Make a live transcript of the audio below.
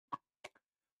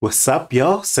What's up,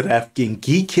 y'all?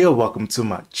 s.a.geek here. Welcome to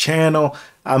my channel.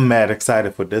 I'm mad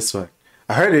excited for this one.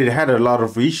 I heard it had a lot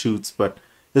of reshoots, but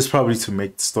it's probably to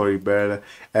make the story better.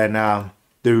 And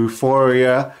the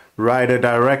Euphoria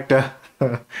writer-director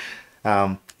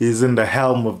is in the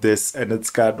helm of this, and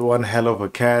it's got one hell of a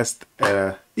cast.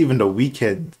 Even the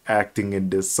Weeknd acting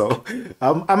in this, so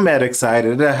I'm mad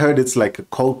excited. I heard it's like a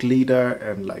cult leader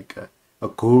and like a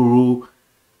guru,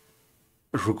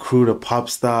 recruit a pop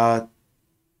star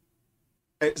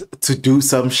to do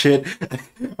some shit.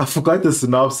 I forgot the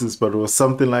synopsis, but it was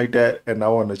something like that, and I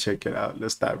want to check it out.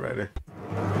 Let's dive right in.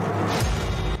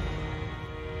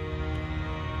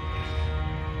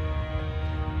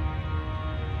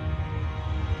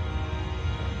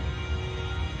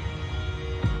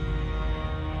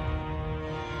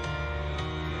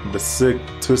 The sick,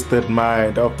 twisted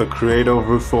mind of the creator of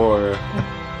Euphoria.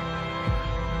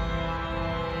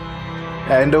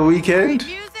 And the Weeknd.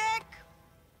 Music.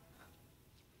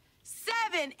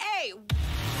 7, 8.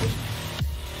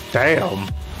 Damn.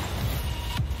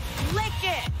 Lick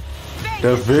it. Bang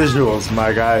The it. visuals,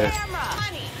 my guy. Camera.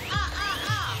 Honey.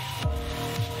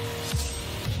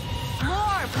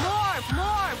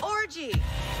 More. Orgy.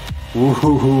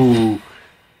 Ooh.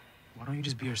 Why don't you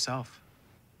just be yourself?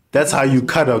 That's how you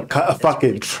cut a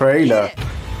fucking trailer.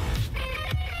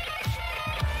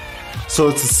 So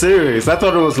it's a series. I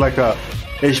thought it was like a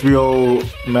HBO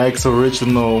Max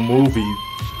original movie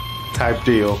type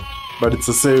deal, but it's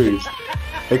a series.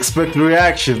 Expect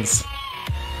reactions.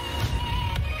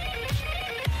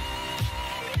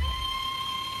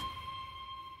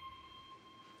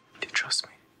 Do you trust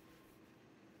me?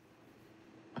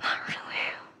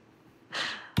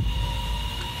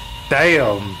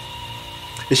 Damn.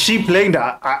 Is she playing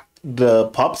the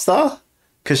pop star?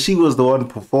 Cause she was the one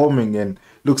performing and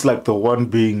looks like the one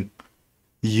being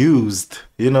used.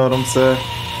 You know what I'm saying?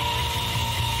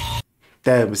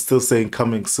 Damn, it's still saying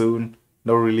coming soon.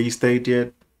 No release date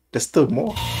yet. There's still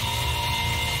more.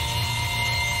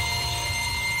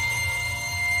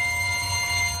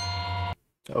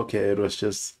 Okay, it was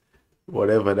just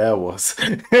whatever that was.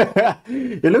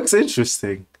 It looks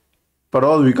interesting. But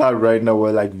all we got right now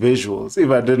were like visuals. If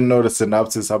I didn't know the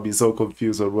synopsis, I'd be so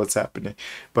confused on what's happening.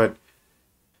 But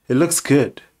it looks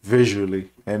good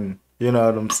visually. And you know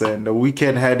what I'm saying? The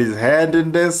Weeknd had his hand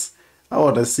in this. I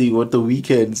want to see what the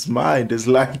Weeknd's mind is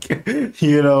like.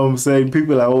 You know what I'm saying?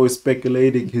 People are always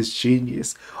speculating his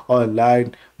genius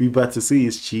online. We about to see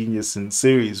his genius in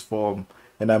series form.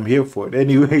 And I'm here for it.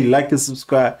 Anyway, like and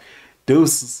subscribe.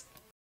 Deuces.